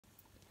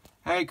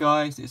Hey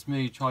guys, it's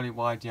me,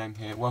 CharlieYDM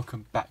here.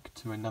 Welcome back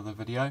to another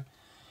video.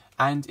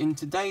 And in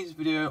today's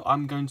video,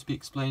 I'm going to be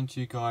explaining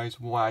to you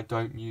guys why I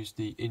don't use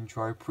the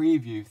intro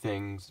preview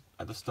things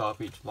at the start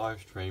of each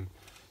live stream.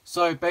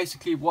 So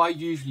basically, what I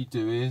usually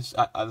do is,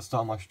 at the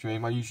start of my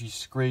stream, I usually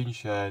screen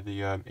share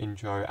the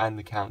intro and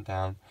the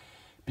countdown.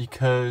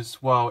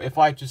 Because, well, if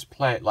I just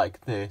play it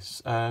like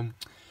this,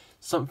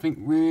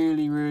 something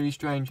really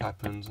strange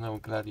happens, and I will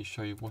gladly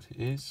show you what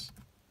it is.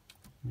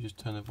 Let me just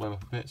turn the volume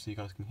up a bit so you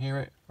guys can hear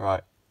it.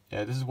 Right,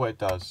 yeah, this is what it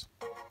does.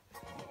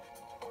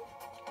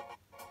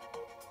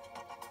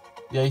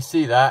 Yeah, you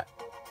see that?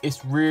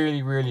 It's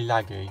really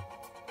laggy.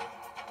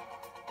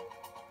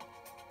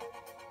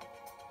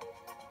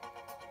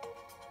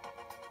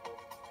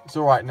 It's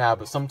alright now,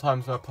 but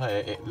sometimes when I play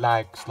it, it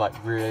lags like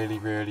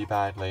really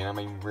badly, and I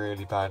mean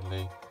really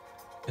badly.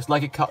 It's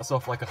like it cuts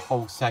off like a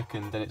whole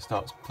second, then it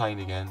starts playing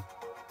again.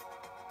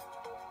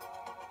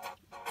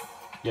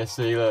 Yeah,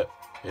 see, look,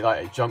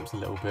 it jumps a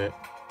little bit.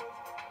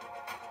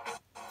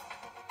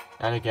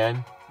 And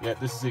again, yeah,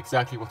 this is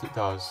exactly what it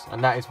does.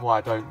 And that is why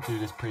I don't do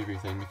this preview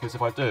thing, because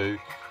if I do,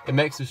 it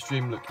makes the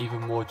stream look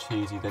even more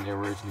cheesy than it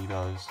originally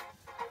does.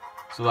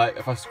 So like,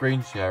 if I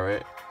screen share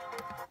it,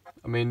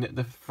 I mean,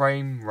 the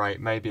frame rate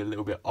may be a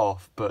little bit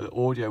off, but the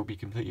audio will be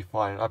completely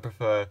fine. I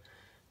prefer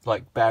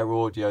like better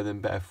audio than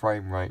better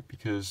frame rate,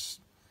 because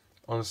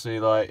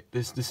honestly, like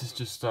this is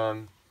just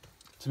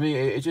to me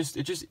it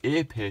just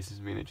ear pierces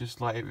me, and it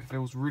just like it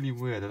feels really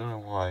weird. I don't know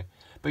why.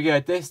 But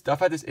yeah, I've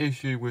had this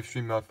issue with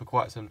StreamYard for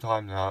quite some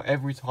time now.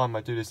 Every time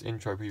I do this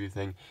intro preview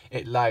thing,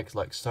 it lags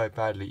like so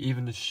badly.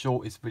 Even the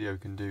shortest video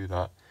can do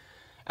that.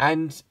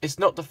 And it's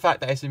not the fact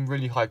that it's in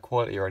really high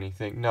quality or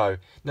anything. No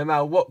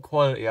matter what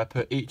quality I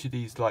put each of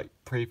these like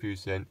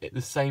previews in,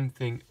 the same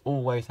thing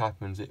always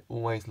happens. It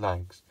always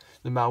lags.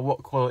 No matter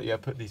what quality I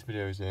put these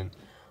videos in.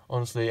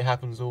 Honestly, it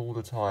happens all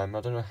the time.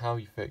 I don't know how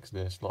you fix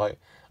this. Like,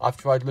 I've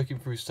tried looking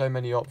through so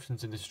many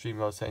options in the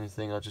StreamYard settings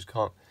thing, I just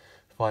can't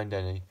find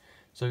any.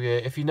 So yeah,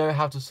 if you know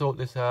how to sort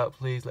this out,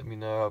 please let me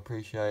know. I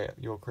appreciate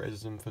your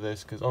criticism for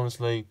this, because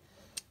honestly,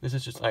 this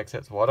is just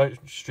unacceptable. I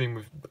don't stream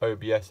with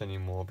OBS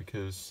anymore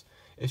because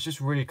it's just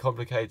really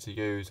complicated to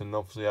use, and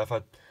obviously I've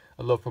had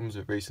a lot of problems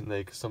with it recently,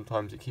 because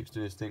sometimes it keeps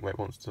doing this thing where it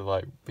wants to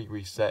like be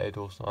resetted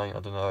or something, I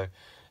don't know.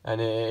 And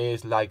it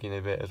is lagging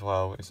a bit as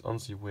well. It's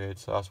honestly weird,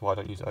 so that's why I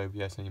don't use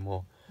OBS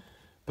anymore.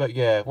 But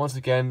yeah, once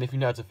again, if you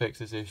know how to fix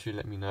this issue,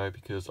 let me know,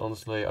 because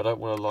honestly, I don't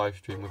want to live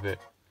stream with it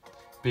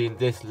being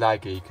this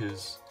laggy,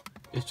 because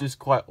it's just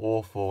quite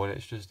awful and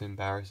it's just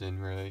embarrassing,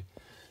 really.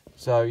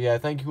 So yeah,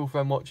 thank you all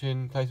for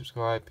watching. Please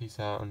subscribe, peace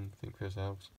out, and think for yourselves.